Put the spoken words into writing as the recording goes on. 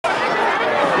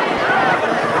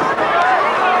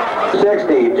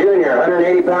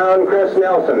280-pound Chris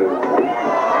Nelson.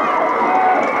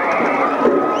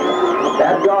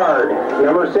 At guard,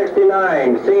 number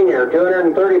 69, senior,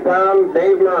 230-pound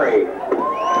Dave Murray.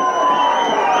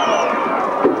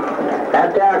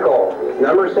 At tackle,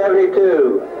 number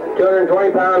 72,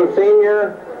 220-pound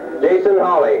senior, Jason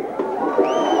Hawley.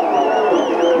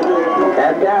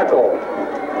 At tackle,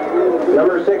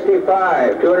 number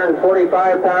 65,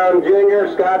 245-pound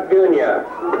junior, Scott Gunya.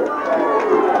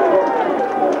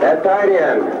 At tight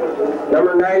end,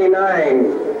 number 99,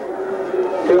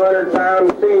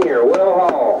 200-pound senior, Will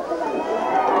Hall.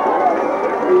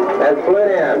 At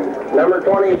split end, number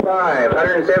 25,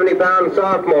 170-pound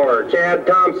sophomore, Chad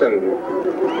Thompson.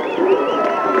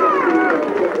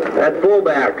 At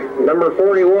fullback, number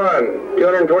 41,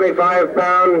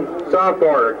 225-pound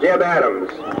sophomore, Jeb Adams.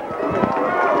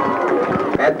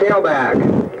 At tailback,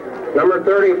 number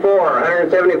 34,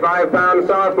 175-pound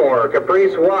sophomore,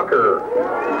 Caprice Walker.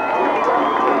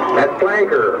 At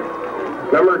flanker,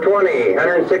 number 20,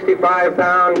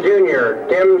 165-pound junior,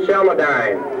 Tim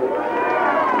Shelmadine.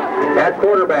 At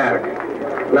quarterback,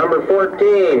 number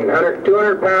 14,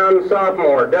 200-pound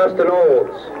sophomore, Dustin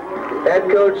Olds. Head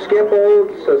coach Skip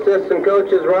Olds, assistant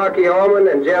coaches Rocky Allman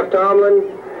and Jeff Tomlin,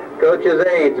 coaches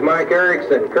aides Mike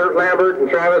Erickson, Kurt Lambert, and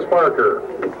Travis Parker.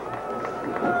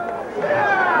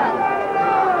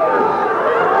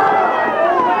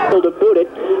 To boot it,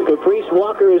 Caprice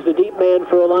Walker is the deep man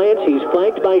for Alliance. He's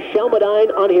flanked by Shelmadine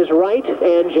on his right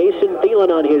and Jason Thielen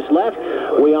on his left.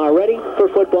 We are ready for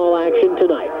football action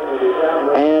tonight.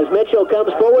 As Mitchell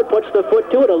comes forward, puts the foot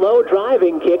to it, a low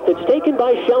driving kick that's taken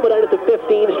by Shelmadine at the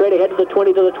 15, straight ahead to the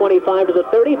 20, to the 25, to the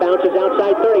 30, bounces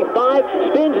outside 35,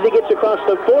 spins as he gets across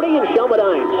the 40, and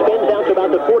Shelmadine spins out to about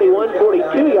the 41,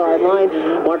 42-yard line.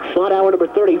 Mark Schlotauer, number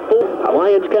 34.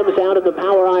 Alliance comes out in the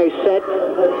power eye set.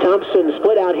 Thompson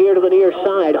split out here to the near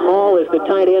side. Hall is the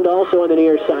tight end also on the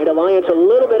near side. Alliance a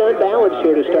little bit unbalanced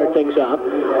here to start things off.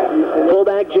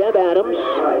 Fullback Jeb Adams,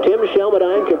 Tim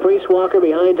Shelmadine, Caprice Walker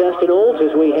behind Dustin Olds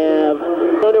as we have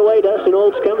underway. Dustin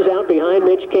Olds comes out behind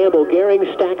Mitch Campbell. Gering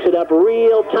stacks it up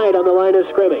real tight on the line of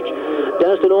scrimmage.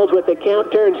 Dustin Olds with the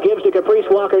count, turns, gives to Caprice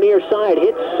Walker near side,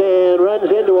 hits and runs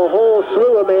into a whole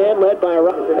slew of man led by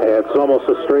It's almost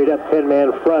a straight-up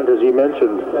 10-man front, as you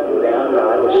mentioned.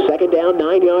 Second down,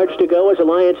 9 yards to go as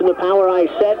Alliance in the power eye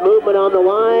set. Movement on the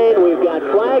line. We've got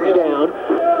flags down.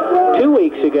 2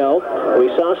 weeks ago, we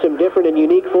saw some different and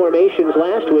unique formations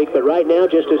last week, but right now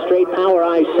just a straight power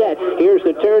eye set. Here's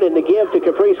the turn and the give to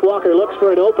Caprice Walker. Looks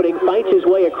for an opening, fights his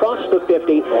way across the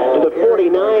 50 to the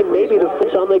 49, maybe the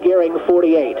foot's on the Gering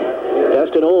 48.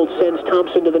 Dustin Olds sends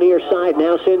Thompson to the near side,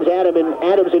 now sends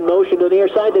Adams in motion to the near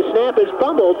side. The snap is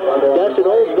fumbled. Dustin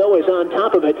Olds, though, is on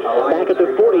top of it. Back at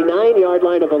the 49-yard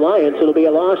line of Alliance. It'll be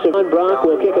a loss of John Brock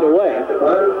will kick it away.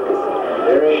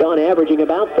 Sean averaging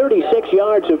about 36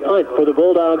 yards of punt for the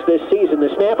Bulldogs this season. The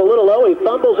snap a little low. He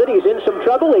fumbles it. He's in some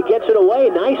trouble. He gets it away.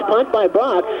 Nice punt by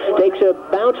Brock. Takes a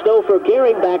bounce, though, for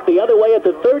Gering back the other way at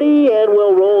the 30 and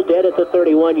will roll dead at the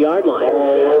 31-yard line.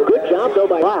 Good job, though,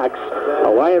 by Fox.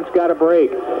 Alliance got a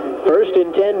break. First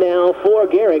and 10 now for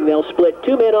Gering. They'll split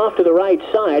two men off to the right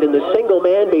side, and the single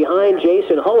man behind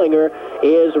Jason Hullinger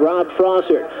is Rob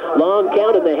Frossard. Long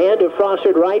count in the hand of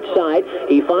Frossard, right side.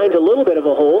 He finds a little bit of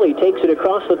a hole. He takes it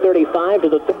across the 35 to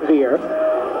the 30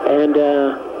 and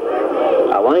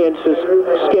Alliance's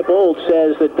Skip Olds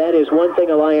says that is one thing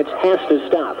Alliance has to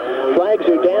stop. Flags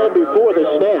are down before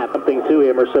the snap. Something to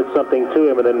him or said something to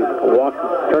him and then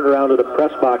turned around to the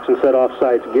press box and said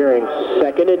offsides Gering.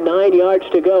 Second and 9 yards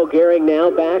to go. Gering now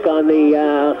back on the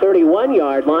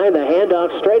 31-yard line. The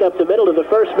handoff straight up the middle to the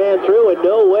first man through and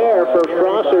nowhere for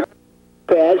Frossard.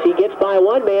 As he gets by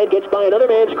one man, gets by another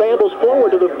man, scrambles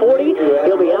forward to the 40.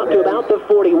 He'll be out to about the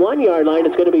 41-yard line.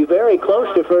 It's going to be very close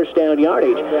to first down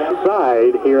yardage.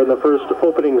 Side here in the first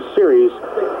opening series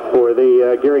for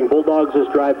the Gering Bulldogs. This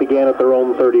drive began at their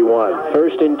own 31.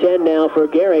 First and 10 now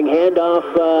for Gering. Handoff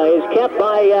is kept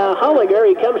by Hullinger.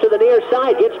 He comes to the near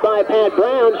side, gets by Pat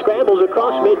Brown, scrambles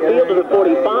across midfield to the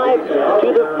 45,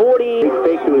 to the 40. He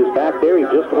faked to his back there. He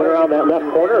just went around that left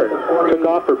corner and took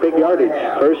off for big yardage.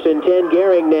 First and 10,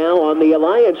 Gering now on the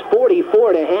Alliance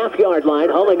 44.5-yard line.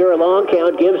 Hullinger, a long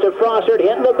count, gives to Frossard,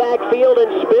 hit in the backfield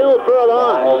and spilled for a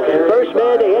loss. First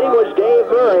man to hit him was Dave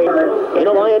Murray in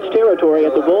Alliance territory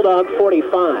at the Bulldog 45.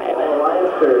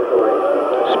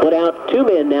 Split out two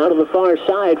men now to the far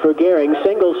side for Gering.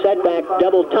 Single setback,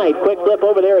 double tight. Quick flip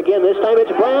over there again. This time it's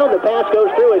Brown. The pass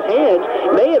goes through his hands.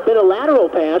 May have been a lateral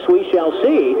pass. We shall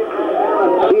see.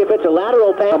 See if it's a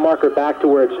lateral pass. A marker back to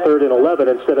where it's 3rd and 11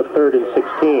 instead of 3rd and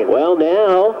 16. Well,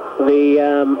 now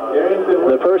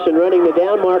the person running the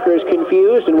down marker is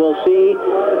confused, and we'll see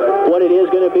what it is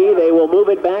going to be. They will move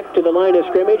it back to the line of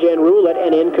scrimmage and rule it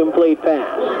an incomplete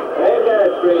pass.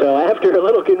 So after a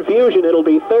little confusion, it'll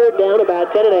be 3rd down,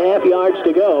 about 10.5 yards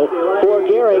to go for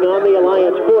Gering on the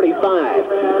Alliance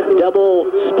 45. Double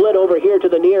split over here to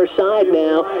the near side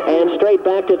now, and straight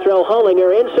back to throw.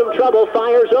 Hollinger in some trouble,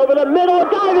 fires over the middle,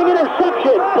 diving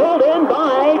interception, pulled in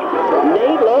by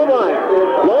Nate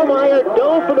Lohmeyer. Lohmeyer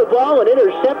dove for the ball and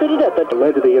intercepted it at the...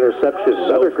 Led to the interception.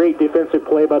 Another great defensive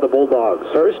play by the Bulldogs.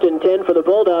 1st and 10 for the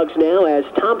Bulldogs now as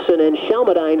Thompson and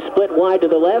Shelmadine split wide to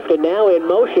the left, and now in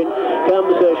motion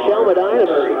comes Shelmadine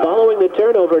following the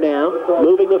turnover now,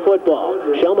 moving the football.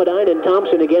 Shelmadine and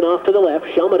Thompson again off to the left.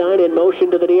 Shelmadine in motion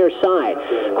to the near side.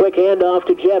 Quick handoff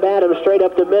to Jeb Adams straight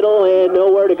up the middle, and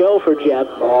nowhere to go for Jeb.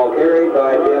 Ball carried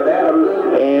by Jeb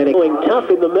Adams. And going tough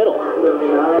in the middle.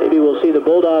 Maybe we'll see the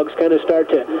Bulldogs kind of start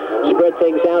to spread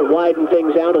things out, widen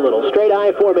things out a little. Straight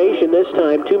I formation this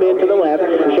time. 2 men to the left.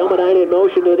 Shelmadine in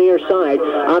motion to the near side.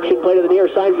 Option play to the near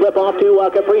side. Flip off to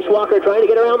Caprice Walker trying to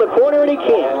get around the corner, and he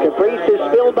can't. Caprice is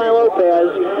spilled by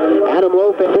Lopez. Adam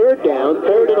Lopez, 3rd down.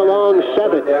 3rd and a long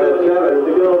 7.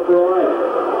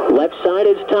 Left side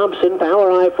is Thompson,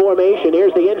 power I formation.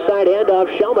 Here's the inside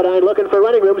handoff. Shelmadine looking for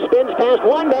running room. Spins past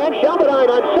one man. Shelmadine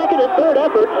on 2nd and 3rd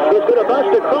effort is going to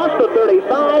bust across the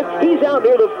 35. He's out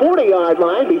near the 40-yard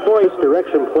line before his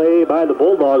direction play by the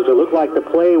Bulldogs. It looked like the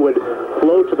play would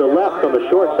flow to the left on the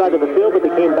short side of the field, but they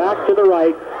came back to the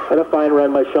right, and a fine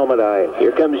run by Shelmadine.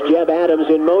 Here comes Jeb Adams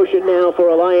in motion now for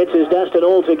Alliance's Dustin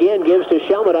Olds again gives to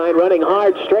Shelmadine, running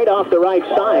hard straight off the right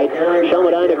side.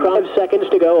 Shelmadine across 5 seconds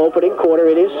to go, opening quarter.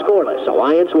 It is scoreless.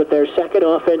 Alliance with their 2nd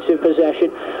offensive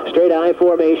possession. Straight I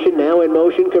formation, now in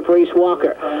motion, Caprice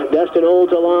Walker. Dustin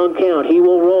Olds a long count. He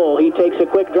will roll. He takes a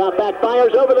quick drop back,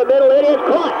 fires over the middle. It is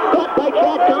caught. Caught by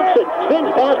Chad Thompson.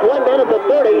 Spins past one man at the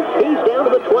 30. He's down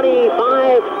to the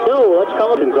 25. No, let's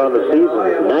call it. On the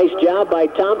season. Nice job by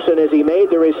Thompson as he made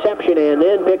the reception and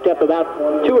then picked up about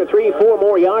 2 or 3, 4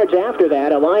 more yards after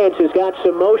that. Alliance has got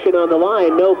some motion on the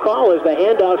line. No call as the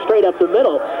handoff straight up the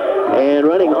middle. And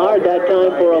running hard that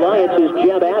time for Alliance is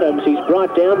Jeb Adams. He's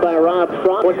brought down by Rob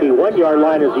Frost. 21-yard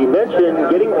line, as you mentioned,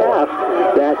 getting past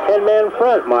that 10-man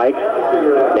front, Mike.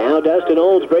 Now Dustin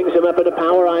Olds brings him up in a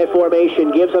power I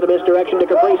formation, gives on a misdirection to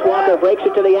Caprice Walker, breaks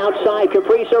it to the outside.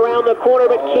 Caprice around the corner,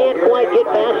 but can't quite get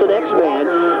past the next man.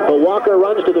 But Walker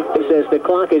runs to the face as the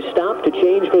clock is stopped to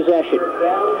change possession.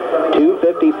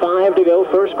 2:55 to go,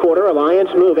 1st quarter. Alliance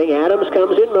moving. Adams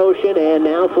comes in motion, and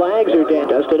now flags are down.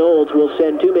 Dustin Olds will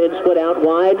send 2 men split out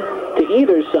wide to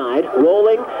either side,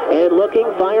 rolling and looking,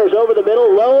 fires over the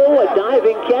middle, low, a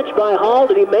diving catch by Hall.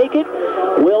 Did he make it?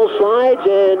 Will slides,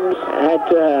 and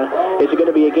is it going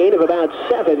to be a gain of about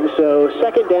 7? So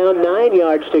 2nd down, 9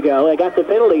 yards to go. They got the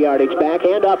penalty yardage back.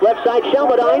 Handoff left side.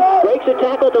 Shelmadine breaks a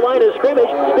tackle at the line of scrimmage,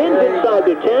 spins inside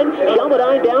the 10.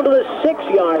 Shelmadine down to the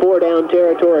 6-yard. 4-down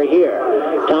territory here.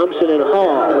 Thompson and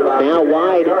Hall now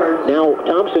wide. Now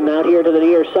Thompson out here to the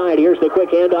near side. Here's the quick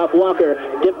handoff. Walker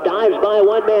dives by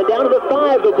one man down to the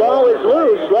 5. The ball is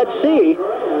loose. Let's see.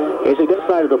 Is it this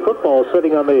side of the football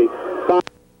sitting on the 5?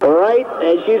 Right,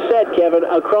 as you said, Kevin,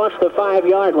 across the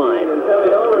 5-yard line.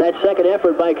 That second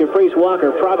effort by Caprice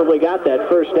Walker probably got that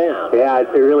 1st down. Yeah, it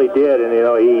really did, and, you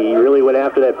know, he really went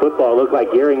after that football. It looked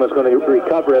like Gering was going to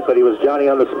recover it, but he was Johnny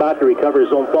on the spot to recover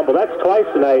his own fumble. That's twice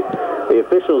tonight. The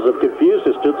officials have confused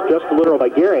us just a little by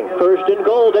Gering. 1st and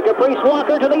goal to Caprice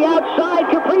Walker to the outside.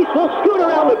 Caprice will scoot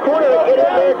around the corner and get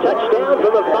in there. Touchdown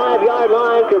from the 5-yard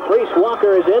line. Caprice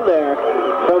Walker is in there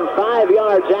from 5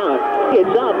 yards out.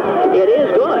 It's up. It is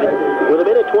good. With a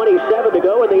minute 27 to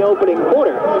go in the opening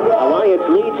quarter. Alliance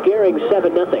leads Gering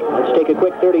 7-0. Let's take a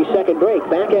quick 30-second break.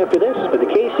 Back after this for the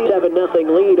KC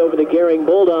 7-0 lead over the Gering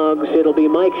Bulldogs. It'll be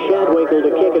Mike Shadwinkle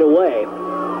to kick it away.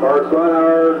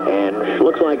 And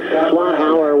looks like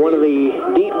Slothauer, one of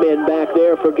the deep men back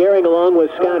there for Gering, along with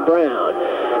Scott Brown.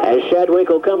 As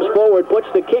Shadwinkle comes forward, puts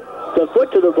the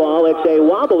foot to the ball. It's a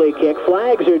wobbly kick.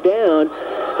 Flags are down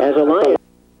as Alliance.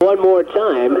 One more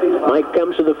time. Mike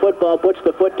comes to the football, puts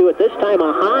the foot to it. This time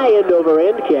a high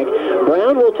end-over-end kick.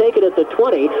 Brown will take it at the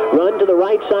 20, run to the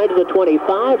right side to the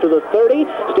 25, to the 30,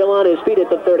 still on his feet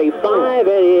at the 35,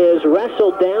 and is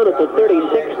wrestled down at the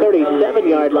 36,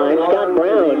 37-yard line. Scott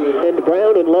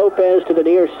Brown and Lopez to the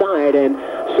near side, and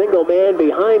single man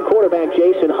behind quarterback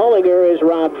Jason Hollinger is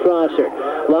Rob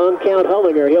Frossard. Long count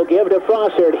Hollinger. He'll give to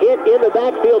Frossard. Hit in the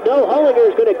backfield. No,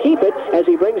 Hollinger is going to keep it as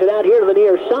he brings brings it out here to the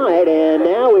near side, and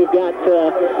now we've got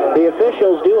the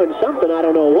officials doing something, I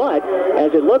don't know what,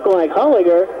 as it looked like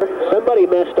Hollinger, somebody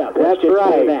messed up. That's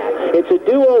right. That. It's a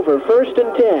do-over, 1st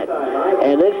and 10.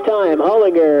 And this time,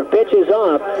 Hollinger pitches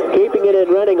off, keeping it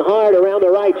and running hard around the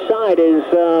right side is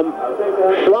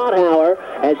Schlotthauer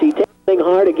as he takes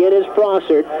hard again is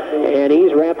Frossert, and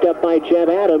he's wrapped up by Jeff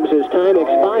Adams as time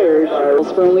expires.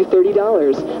 For only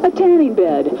 $30, a tanning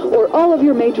bed, or all of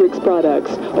your Matrix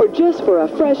products, or just for a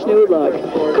fresh new look.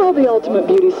 Call the Ultimate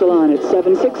Beauty Salon at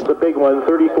 760. The big one,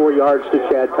 34 yards to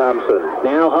Chad Thompson.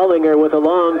 Now Hollinger with a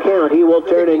long count. He will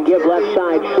turn and give left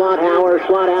side Schlotthauer.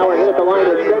 Schlotthauer hit at the line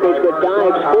of scrimmage, but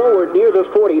dives forward near the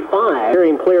 45.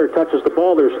 Gering player touches the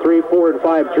ball. There's 3, 4, and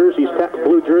 5 jerseys,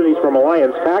 blue jerseys from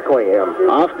Alliance tackling him.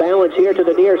 Off balance here to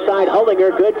the near side.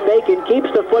 Hollinger, good fake, and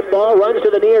keeps the football, runs to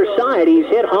the near side. He's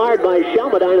hit hard by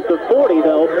Shelmadine at the 40,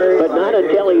 though, but not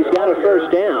until he's got a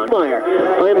first down. Meyer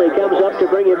finally comes up to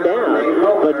bring him down,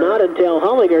 but not until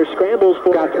Hollinger scrambles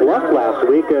for... Got left last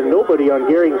week, and nobody on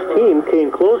Gering's team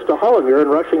came close to Hollinger in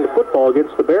rushing the football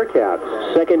against the Bearcats.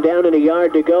 2nd down and a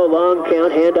yard to go. Long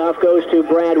count. Handoff goes to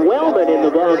Brad Wellman in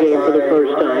the ballgame for the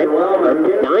first time.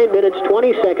 9 minutes,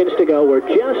 20 seconds to go. We're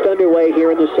just underway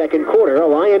here in the second quarter.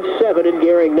 Alliance 7 and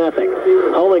Gering nothing.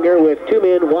 Hollinger with 2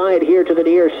 men wide here to the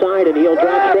near side, and he'll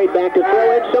drop straight back to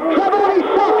throw in some trouble. He's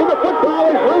sacked, and the football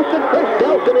is loose, and Chris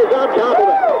Nelson is on top of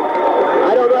it.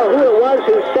 I don't know who it was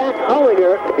who sacked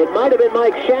Hollinger. It might have been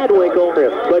Mike Shadwinkle,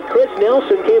 but Chris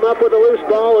Nelson came up with a loose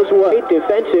ball as well. Great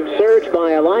defensive surge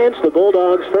by Alliance. The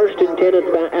Bulldogs 1st and 10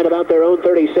 at about their own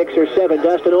 36 or 7.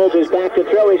 Dustin Olds is back to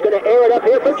throw. He's going to air it up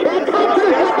here for Chad Thompson.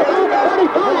 He's got the ball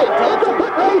 35. It's a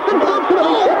foot race, and Thompson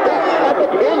will be hit at the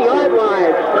 10-yard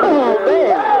line. Oh,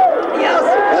 man. Yes.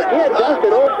 Again,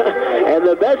 Dustin Olds. And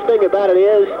the best thing about it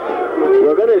is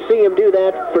we're going to see him do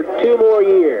that for 2 more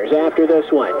years after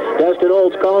this one. Dustin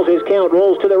Olds calls his count,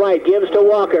 rolls to the right, gives to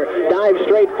Walker, dives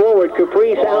straight forward.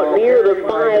 Caprice out near the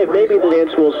 5. Maybe the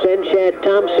Lance will send Chad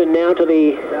Thompson now to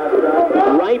the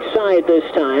right side this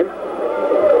time.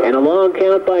 And a long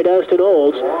count by Dustin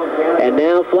Olds. And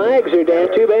now flags are down.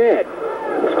 Too bad.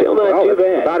 Still not too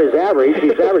bad. About his average.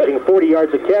 He's averaging 40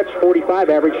 yards a catch,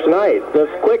 45 average tonight. The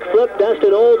quick flip,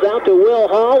 Dustin Olds out to Will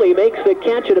Hall. He makes the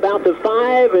catch at about the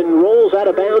 5 and rolls out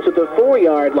of bounds at the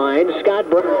 4-yard line. Scott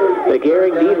Brown, the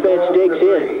Gering defense digs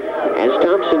in. As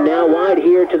Thompson now wide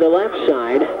here to the left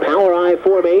side. Power I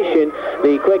formation.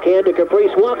 The quick hand to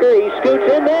Caprice Walker. He scoots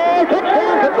in there.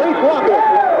 Touchdown, Caprice Walker.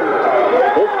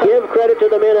 Let's give credit to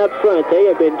the men up front. They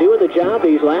have been doing the job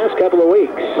these last couple of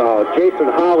weeks. Oh, Jason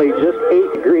Hawley just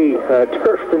ate degree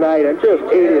turf tonight and just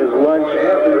ate his lunch,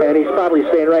 and he's probably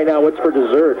saying right now, what's for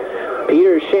dessert?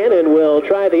 Peter Shannon will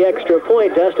try the extra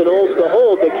point. Dustin Olds the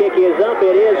hold. The kick is up.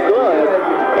 It is good.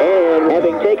 And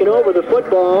having taken over the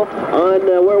football on,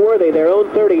 where were they? Their own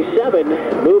 37.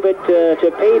 Move it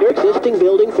to Pater. Existing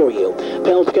building for you.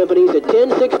 Peltz Companies at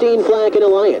 1016 Flack and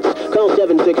Alliance. Call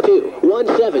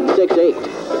 762-1768.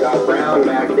 Got Brown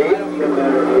back deep.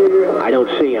 I don't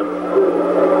see him.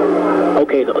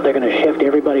 Okay, they're going to shift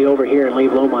everybody over here and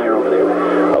leave Lohmeyer over there.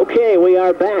 Okay, we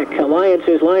are back. Alliance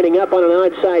is lining up on an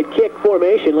onside kick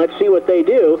formation. Let's see what they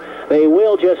do. They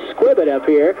will just squib it up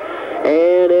here,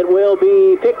 and it will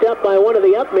be picked up by one of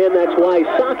the up men. That's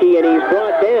Wysocki, and he's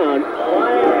brought down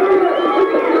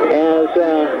as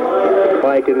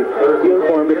I can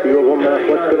inform a few of them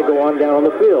what's going to go on down on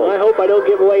the field. I hope I don't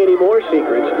give away any more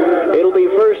secrets. It'll be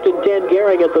 1st and 10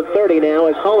 Gering at the 30 now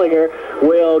as Hollinger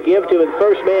will give to the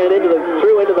first man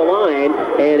through into the line.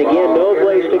 And again, no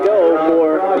place to go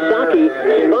for Saki.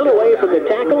 Spun away from the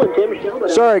tackle, and Tim Shelman.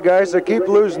 Sorry, guys, I keep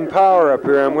losing power up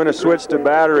here. I'm going to switch to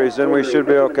batteries, and we should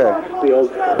be okay.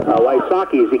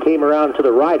 Wysocki, as he came around to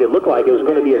the right, it looked like it was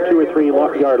going to be a 2 or 3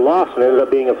 yard loss, and ended up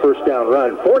being a first down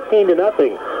run.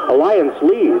 14-0. Alliance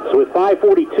leads with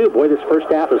 5:42. Boy, this first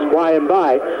half is flying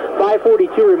by.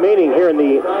 5:42 remaining here in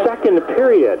the second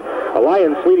period.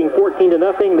 Alliance leading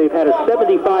 14-0. They've had a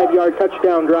 75-yard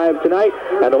touchdown drive tonight,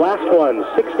 and the last one,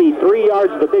 63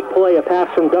 yards. The big play, a pass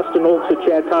from Dustin Olds to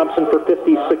Chad Thompson for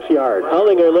 56 yards.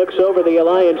 Hollinger looks over the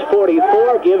Alliance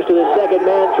 44, gives to the second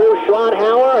man through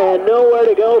Schlotthauer, and nowhere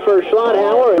to go for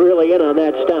Schlotthauer. Really in on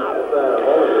that stop.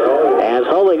 As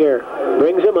Hollinger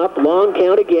brings him up, long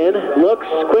count again, looks,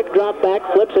 quick drop back,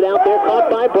 flips it out there, caught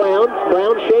by Brown.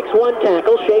 Brown shakes one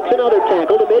tackle, shakes another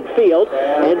tackle to midfield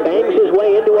and bangs his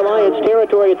way into Alliance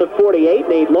territory at the 48.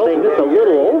 Nate Lowe. It's a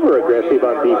little over-aggressive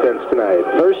on defense tonight.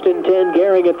 First and 10,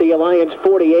 Gering at the Alliance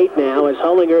 48 now as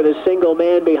Hullinger, the single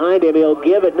man behind him. He'll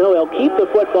give it. No, he'll keep the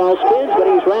football, spins, but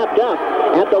he's wrapped up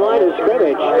at the line of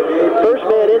scrimmage. First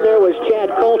man in there was Chad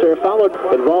Coulter, followed,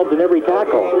 involved in every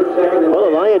tackle.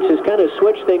 Well, Alliance has kind of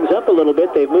switched things up a little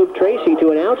bit. They've moved Tracy to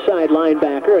an outside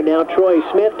linebacker, and now Troy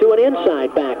Smith to an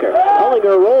inside backer.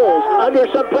 Hullinger rolls under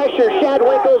some pressure.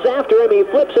 Shadwinkle's after him. He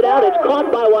flips it out. It's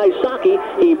caught by Wysocki.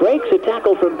 He breaks a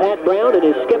tackle from Pat Brown and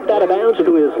is skipped out of bounds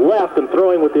to his left, and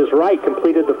throwing with his right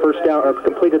completed the first down, or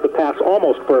completed the pass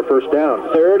almost for a first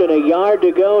down. Third and a yard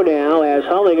to go now as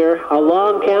Hullinger, a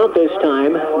long count this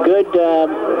time. Good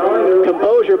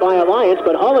composure by Alliance,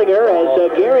 but Hullinger,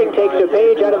 as Gering takes a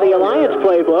page out of the Alliance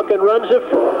playbook and runs a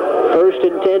first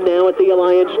and 10 now at the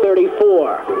Alliance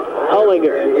 34.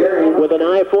 Hullinger with an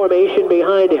I formation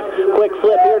behind him. Quick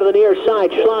flip here to the near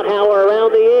side. Schlotthauer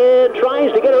around the end,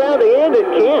 tries to get around the end and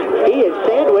can't. He is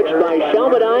sandwiched by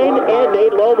Shelmadine and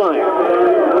Nate Lohmeyer.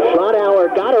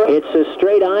 Schlotthauer got her. It's a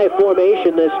straight I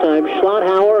formation this time.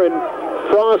 Schlotthauer and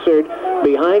Frossard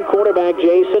behind quarterback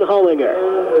Jason Hullinger.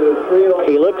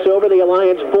 He looks over the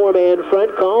Alliance four-man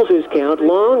front, calls his count,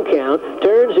 long count,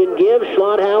 turns and gives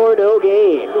Schlotthauer no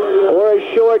gain, or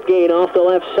a short gain off the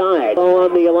left side. Ball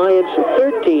on the Alliance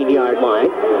 13-yard line.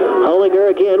 Hullinger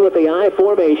again with the I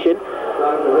formation.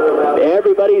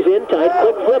 Everybody's in tight.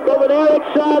 Quick flip over there.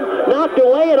 It's knocked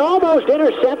away and almost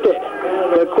intercepted.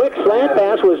 The quick slant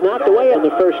pass was knocked away on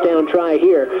the first down try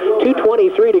here.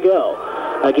 2:23 to go.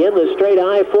 Again, the straight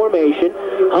I formation.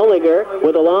 Hullinger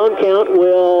with a long count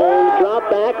will drop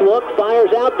back, look,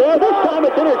 fires out there. This time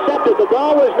it's intercepted. The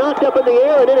ball was knocked up in the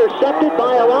air and intercepted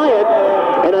by Alliance.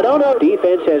 And I don't know.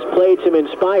 Defense has played some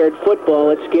inspired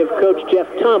football. Let's give Coach Jeff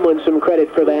Tomlin some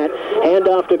credit for that. Hand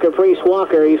off to Caprice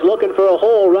Walker. He's looking for a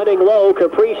hole, running low.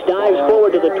 Caprice dives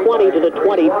forward to the 20, to the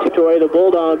 20 territory. The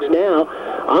Bulldogs now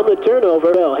on the turnover.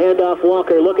 Hand off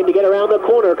Walker, looking to get around the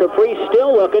corner. Caprice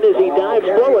still looking as he dives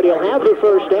forward. He'll have the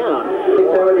first down.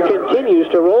 Continues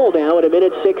to roll now at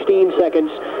 1:16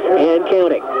 and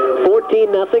counting.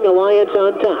 14-0, Alliance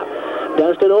on top.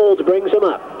 Dustin Olds brings him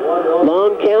up.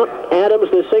 Long count. Adams,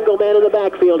 the single man in the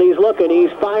backfield. He's looking.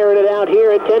 He's firing it out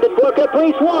here. Intended for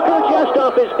Caprice Walker, just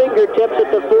off his fingertips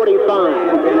at the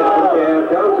 45.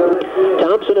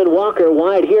 Thompson and Walker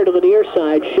wide here to the near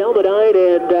side. Shelmadine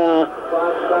and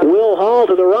Will Hall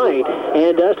to the right.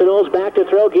 And Dustin Olds back to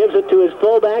throw. Gives it to his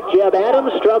fullback, Jeb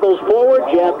Adams. Struggles forward.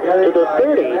 Jeb to the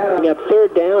 30. Up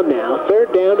third down now.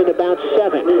 Third down and about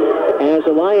 7. As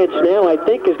Alliance now, I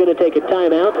think, is going to take a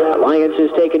timeout. Alliance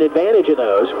has taken advantage of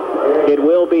those. It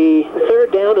will be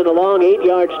third down and a long 8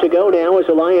 yards to go now as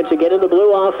Alliance again in the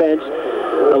blue offense.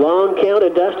 A long count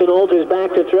and Dustin Olds is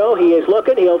back to throw. He is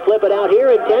looking. He'll flip it out here.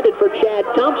 Intended for Chad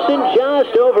Thompson,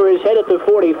 just over his head at the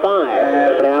 45.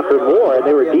 And after more,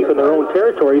 they were deep in their own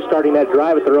territory, starting that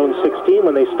drive at their own 16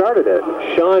 when they started it.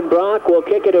 Sean Brock will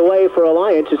kick it away for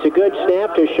Alliance. It's a good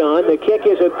snap to Sean. The kick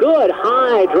is a good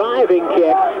high driving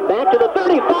kick. Back to the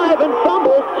 35 and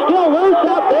fumble. Still loose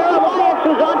out there. Alliance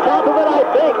is on top of it, I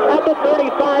think, at the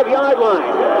 35-yard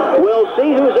line. We'll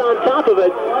see who's on top of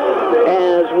it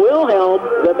as Wilhelm,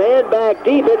 the man back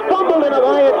deep. It's fumbled and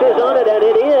Alliance is on it, and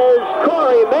it is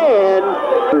Corey Mann.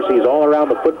 He's all around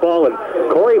the football, and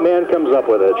Corey Mann comes up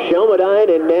with it. Shelmadine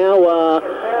and now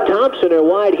Thompson are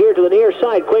wide here to the near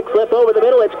side. Quick flip over the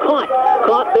middle. It's caught.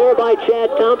 Caught there by Chad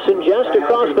Thompson just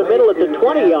across the middle at the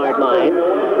 20-yard line.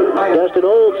 Dustin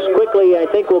Olds quickly, I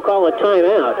think, will call a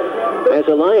timeout as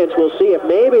Alliance will see if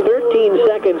maybe 13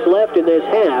 seconds left in this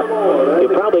half. You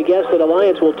probably guess that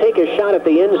Alliance will take a shot at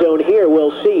the end zone here.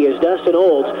 We'll see as Dustin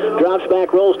Olds drops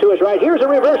back, rolls to his right. Here's a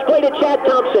reverse play to Chad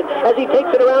Thompson as he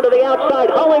takes it around to the outside.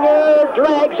 Hullinger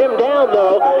drags him down,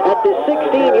 though, at the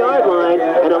 16-yard line.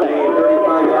 And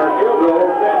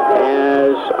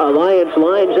as Alliance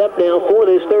lines up now for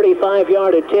this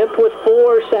 35-yard attempt with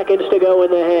 4 seconds to go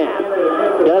in the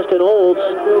half. Dustin Olds,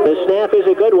 the snap is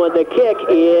a good one. The kick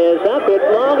is up. It's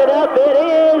long enough. It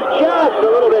is just a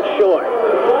little bit short.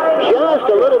 Just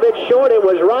a little bit short. It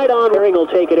was right on. Gering will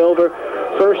take it over.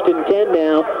 First and 10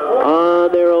 now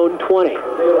on their own 20.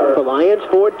 Alliance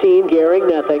 14, Gering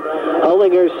nothing.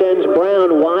 Hullinger sends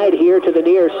Brown wide here to the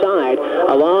near side.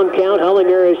 A long count.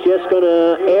 Hullinger is just going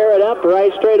to air it up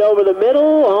right straight over the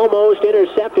middle. Almost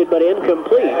intercepted, but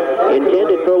incomplete.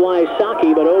 Intended for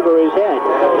Wysocki, but over his head.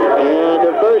 And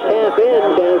the first half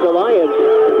ends as Alliance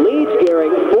leads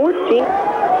Gering 14.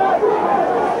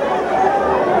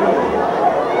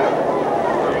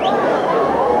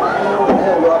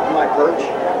 Go up to my perch.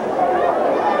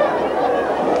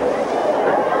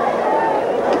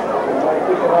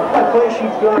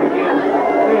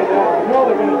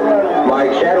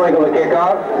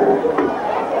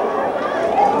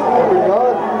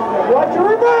 Watch your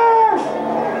reverse!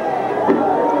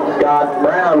 Scott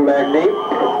Brown back deep.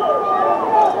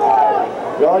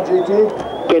 Go,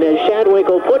 GT. And as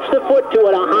Shadwinkle puts the foot to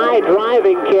it, a high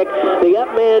driving kick. The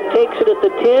up man takes it at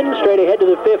the 10, straight ahead to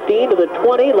the 15, to the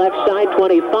 20, left side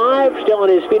 25, still on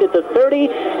his feet at the 30,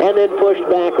 and then pushed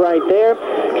back right there.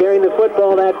 Carrying the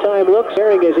football that time looks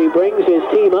Gering as he brings his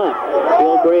team up.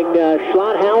 He'll bring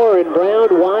Schlotthauer and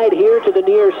Brown wide here to the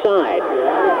near side.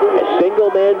 A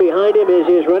single man behind him is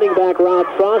his running back, Rob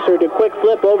Frosser. To quick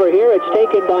flip over here, it's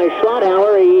taken by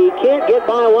Schlotthauer. He can't get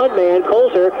by one man.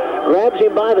 Coulter grabs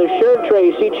him by the shirt.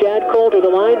 Tracy, Chad Coulter, the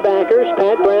linebackers,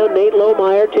 Pat Brown, Nate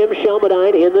Lohmeyer, Tim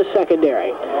Shelmadine in the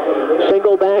secondary.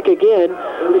 Single back again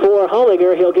for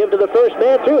Hullinger. He'll give to the first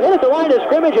man through, hit at the line of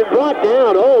scrimmage and brought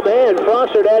down. Oh man,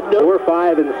 Frosser had no. 4,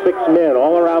 5, and 6 men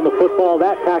all around the football.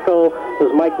 That tackle,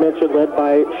 as Mike mentioned, led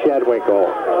by Shadwinkle.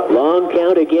 Long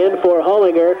count again for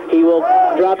Hullinger. He will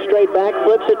drop straight back,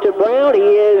 flips it to Brown. He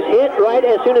is hit right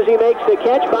as soon as he makes the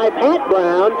catch by Pat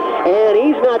Brown, and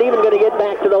he's not even going to get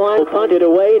back to the line. Punted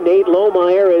away. Nate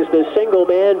Lohmeyer is the single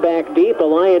man back deep.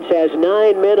 Alliance has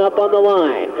 9 men up on the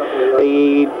line.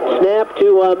 The snap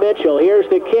to Mitchell. Here's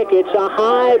the kick. It's a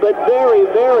high but very,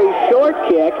 very short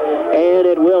kick, and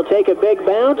it will take a big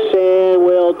bounce and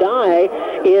will die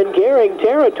in Gering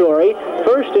territory.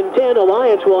 1st and 10.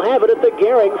 Alliance will have it at the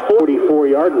Gering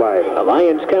 44-yard line.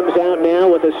 Alliance comes out now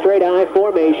with a straight I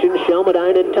formation.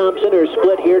 Shelmadine and Thompson are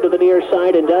split here to the near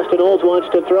side, and Dustin Olds wants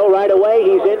to throw right away.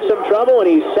 He's in some trouble, and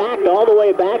he's sacked all the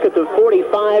way back at the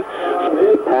 45.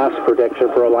 Pass protection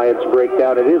for Alliance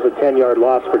breakdown. It is a 10-yard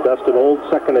loss for Dustin Olds,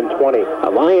 2nd and 20.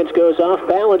 Alliance goes off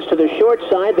balance to the short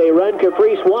side. They run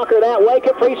Caprice Walker that way.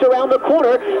 Caprice around the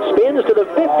corner, spins to the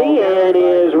 50, and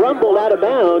is rumbled out of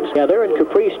bounds. Together, and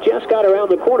Caprice just got around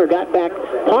the corner, got back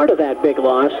part of that big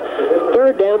loss.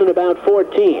 3rd down and about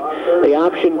 14. The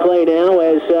option play now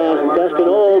as Dustin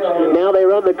Olds. Now they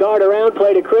run the guard around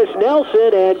play to Chris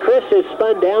Nelson, and Chris is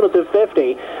spun down at the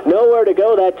 50. Nowhere to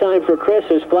go that time for Chris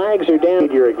as flags are down.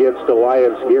 Here against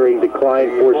Alliance, Gering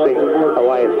declined, forcing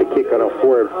Alliance to kick on a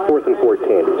 4th and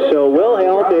 14. So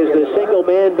Wilhelm is the single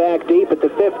man back deep at the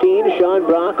 15. Sean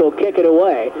Brock will kick it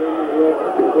away.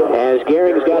 As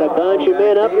Gering's got a bunch of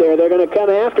men up there, they're going to come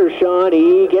after Sean.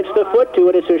 He gets the foot to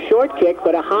it. It's a short kick,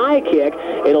 but a high kick.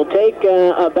 It'll take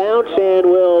a bounce and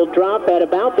will drop at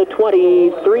about the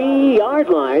 23-yard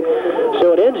line.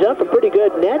 So it ends up a pretty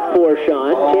good net for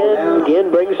Sean. 10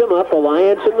 again brings him up.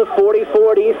 Alliance in the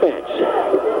 44 defense.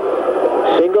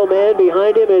 Single man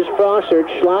behind him is Frosser,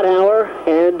 Schlotthauer,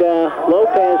 and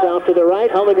Lopez off to the right.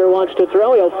 Hullinger wants to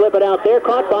throw. He'll flip it out there.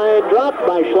 Caught by and dropped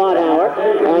by Schlotthauer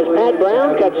as Pat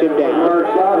Brown cuts him down.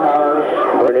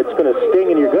 And it's going to sting,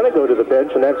 and you're going to go to the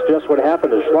bench, and that's just what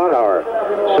happened to Schlotthauer.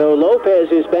 So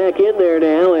Lopez is back in there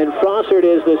now, and Frosser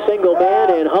is the single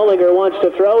man, and Hullinger wants to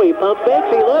throw. He pump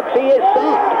fakes. He looks. He is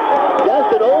sacked.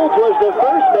 Dustin Olds was the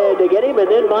first man to get him, and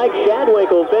then Mike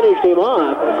Shadwinkle finished him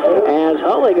off as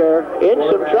Hullinger in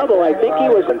some trouble. I think he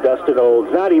was. And Dustin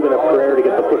Olds, not even a prayer to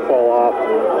get the football off.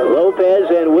 Lopez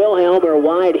and Wilhelm are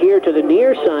wide here to the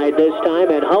near side this time,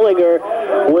 and Hullinger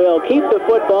will keep the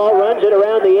football, runs it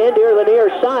around the end here to the near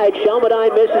side.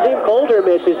 Shelmadine misses him. Coulter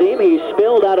misses him. He's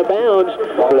spilled out of bounds.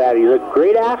 For that, he's a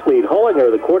great athlete.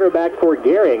 Hullinger, the quarterback for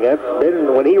Gering. That's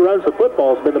been, when he runs the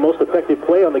football, it's been the most effective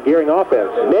play on the Gering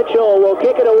offense. Mitchell will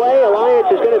kick it away. Alliance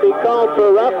is going to be called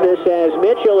for roughness as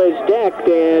Mitchell is decked,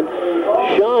 and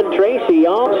Sean Tracy,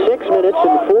 all 6 minutes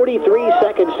and 43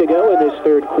 seconds to go in this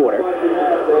 3rd quarter.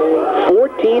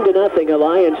 14-0,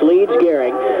 Alliance leads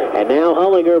Gering, and now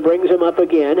Hullinger brings him up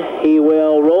again. He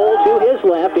will roll to his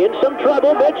left, in some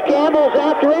trouble. Mitch Campbell's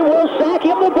after him, will sack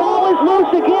him. The ball is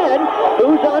loose again.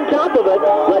 Who's on top of it?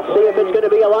 Let's see if it's going to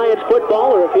be Alliance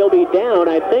football or if he'll be down.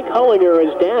 I think Hullinger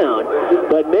is down,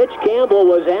 but Mitch Campbell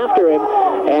was after him,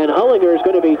 and Hullinger is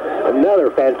going to be...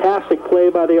 Another fantastic play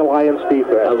by the Alliance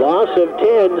defense. A loss of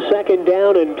 10, 2nd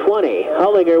down and 20.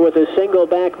 Hullinger with a single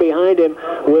back behind him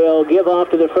will give off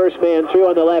to the first man through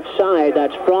on the left side.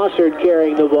 That's Frosser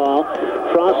carrying the ball.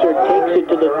 Frosser takes it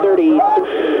to the 30.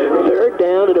 3rd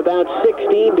down and about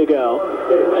 16 to go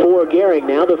for Gering.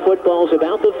 Now the football's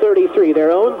about the 33,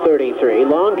 their own 33.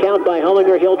 Long count by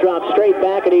Hullinger. He'll drop straight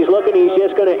back, and he's looking. He's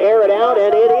just going to air it out,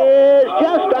 and it is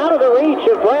just out of the reach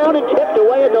of Brown and tipped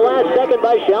away at the last second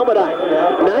by Shelmadine.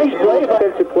 Nice play.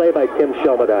 Defensive play by Tim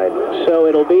Shelmadine. So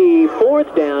it'll be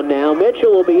 4th down now.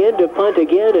 Mitchell will be in to punt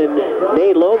again, and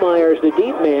Nate Lohmeyer is the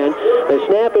deep man. The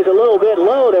snap is a little bit bit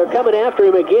low. They're coming after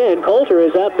him again. Coulter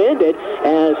is upended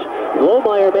as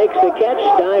Lohmeyer makes the catch,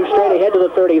 dives straight ahead to the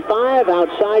 35,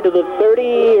 outside to the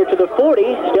 30 or to the 40,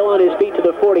 still on his feet to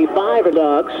the 45 for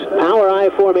Dogs. Power I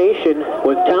formation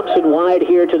with Thompson wide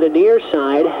here to the near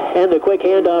side, and the quick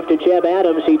handoff to Jeb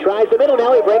Adams. He tries the middle,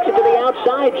 now he breaks it to the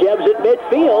outside. Jeb's at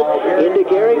midfield into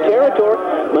Gering territory.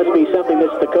 Must be something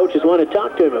that the coaches want to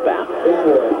talk to him about.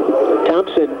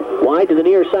 Thompson wide to the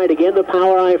near side again, the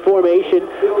power I formation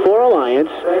for Alliance.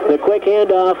 The quick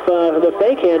handoff, the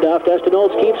fake handoff, Dustin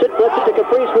Olds keeps it, flips it to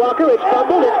Caprice Walker. It's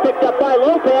fumbled, it's picked up by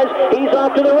Lopez. He's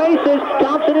off to the races.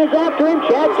 Thompson is after him.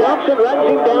 Chad Thompson runs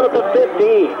him down at the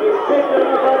 15.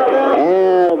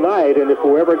 And night, and if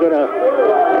we're ever going to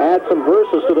add some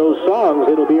verses to those songs,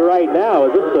 it'll be right now.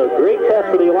 This is a great test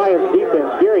for the Alliance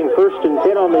defense. Gering 1st and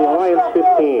 10 on the Alliance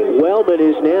 15. Wellman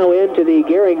is now into the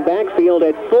Gering backfield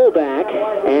at fullback,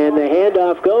 and the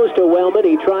handoff goes to Wellman.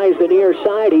 He tries the near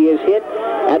side. He is hit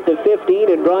at the 15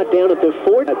 and brought down at the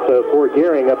 4. That's for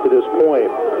Gering up to this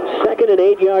point. 2nd and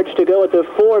 8 yards to go at the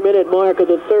 4-minute mark of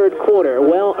the 3rd quarter.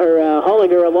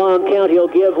 Hullinger a long count. He'll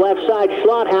give left side.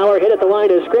 Schlotthauer hit at the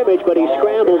line of scrimmage, but he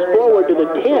scrambles forward to the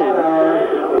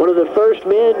 10. One of the first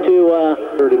men to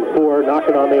 3rd and 4,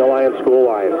 knocking on the Alliance goal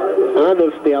line. On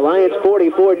the Alliance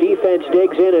 44 defense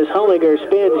digs in as Hullinger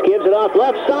spins, gives it off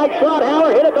left side.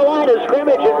 Schlotthauer hit at the line of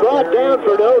scrimmage and brought down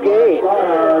for no gain.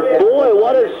 Boy,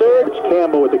 what a surge.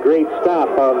 Campbell with a great stop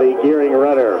on the Gering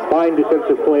runner. Fine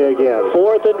defensive play again.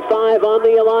 4th and 5 on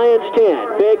the Alliance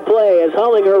 10. Big play as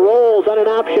Hullinger rolls on an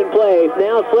option play.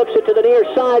 Now flips it to the near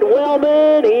side.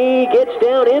 Wellman, he gets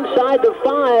down inside the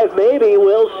 5. Maybe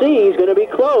we'll see. He's going to be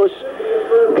close.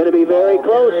 Going to be very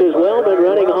close as Wellman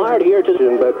running hard here to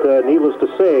the... But needless to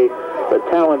say, the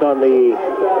talent on the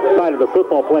side of the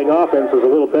football playing offense is a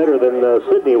little better than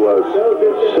Sidney was.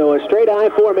 So a straight I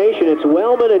formation. It's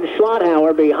Wellman and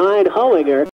Schlotthauer behind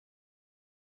Hullinger.